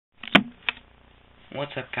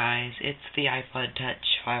What's up, guys? It's the iPod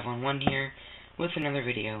Touch 511 here with another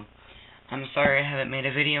video. I'm sorry I haven't made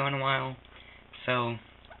a video in a while, so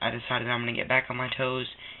I decided I'm going to get back on my toes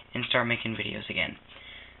and start making videos again.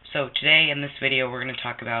 So today in this video we're going to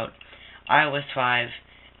talk about iOS 5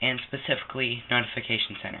 and specifically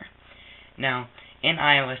Notification Center. Now, in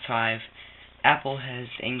iOS 5, Apple has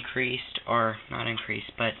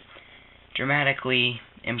dramatically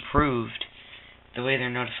improved the way their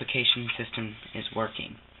notification system is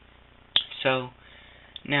working. So,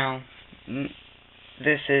 now,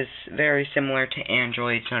 this is very similar to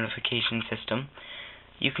Android's notification system.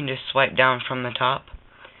 You can just swipe down from the top,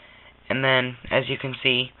 and then, as you can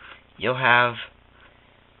see, you'll have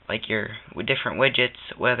like your different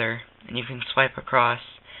widgets, weather, and you can swipe across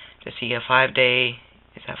to see a 5-day,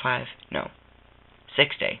 is that 5? No,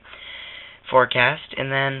 6-day forecast,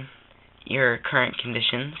 and then your current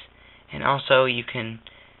conditions. And also you can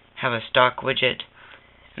have a stock widget,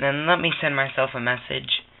 and then let me send myself a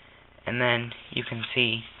message, and then you can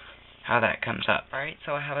see how that comes up. Alright,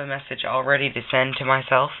 so I have a message all ready to send to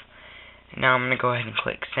myself. Now I'm going to go ahead and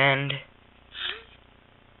click send.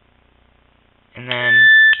 And then,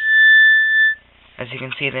 as you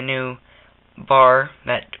can see, the new bar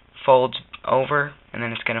that folds over, and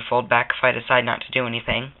then it's going to fold back if I decide not to do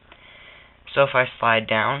anything. So if I slide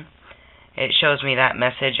down, it shows me that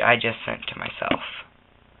message I just sent to myself.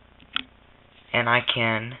 And I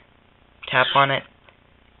can tap on it,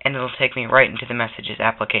 and it'll take me right into the Messages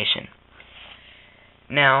application.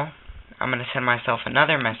 Now, I'm going to send myself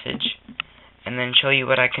another message, and then show you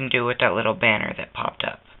what I can do with that little banner that popped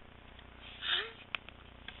up.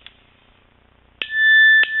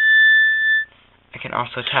 I can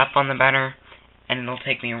also tap on the banner, and it'll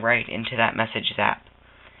take me right into that Messages app.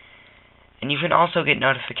 And you can also get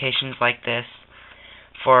notifications like this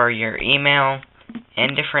for your email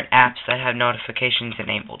and different apps that have notifications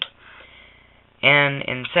enabled. And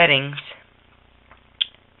in settings,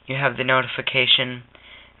 you have the notification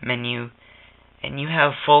menu, and you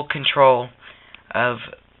have full control of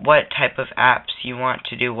what type of apps you want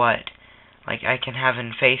to do what. Like, I can have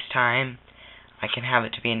in FaceTime, I can have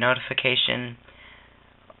it to be a notification,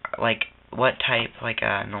 like what type, like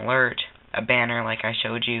an alert, a banner like I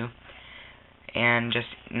showed you, and just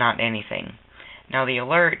not anything. Now, the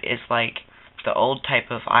alert is like the old type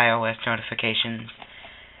of iOS notifications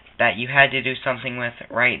that you had to do something with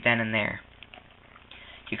right then and there.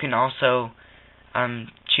 You can also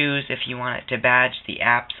choose if you want it to badge the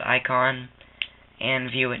app's icon and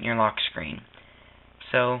view it in your lock screen.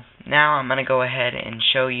 So now I'm going to go ahead and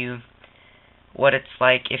show you what it's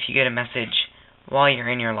like if you get a message while you're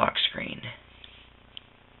in your lock screen.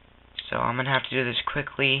 So I'm going to have to do this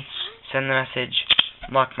quickly. Send the message,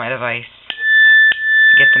 lock my device,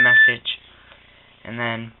 get the message, and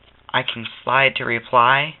then I can slide to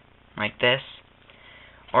reply, like this,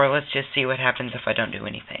 or let's just see what happens if I don't do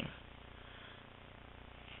anything.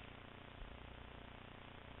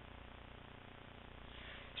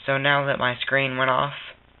 So now that my screen went off,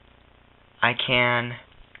 I can,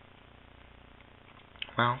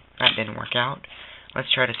 well, that didn't work out.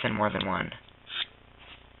 Let's try to send more than one.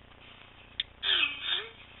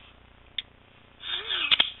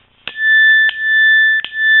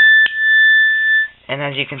 And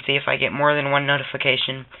as you can see, if I get more than one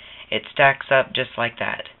notification, it stacks up just like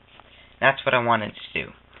that. That's what I wanted to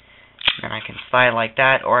do. And I can slide like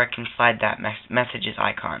that, or I can slide that messages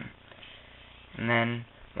icon. And then,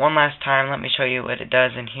 one last time, let me show you what it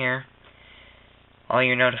does in here. All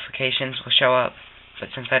your notifications will show up, but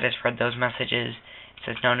since I just read those messages, it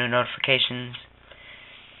says no new notifications.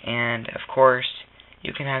 And, of course,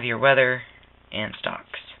 you can have your weather and stocks.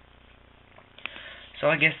 So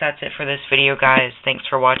I guess that's it for this video, guys. Thanks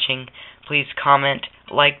for watching. Please comment,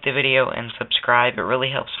 like the video, and subscribe. It really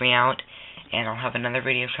helps me out. And I'll have another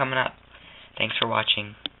video coming up. Thanks for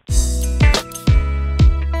watching.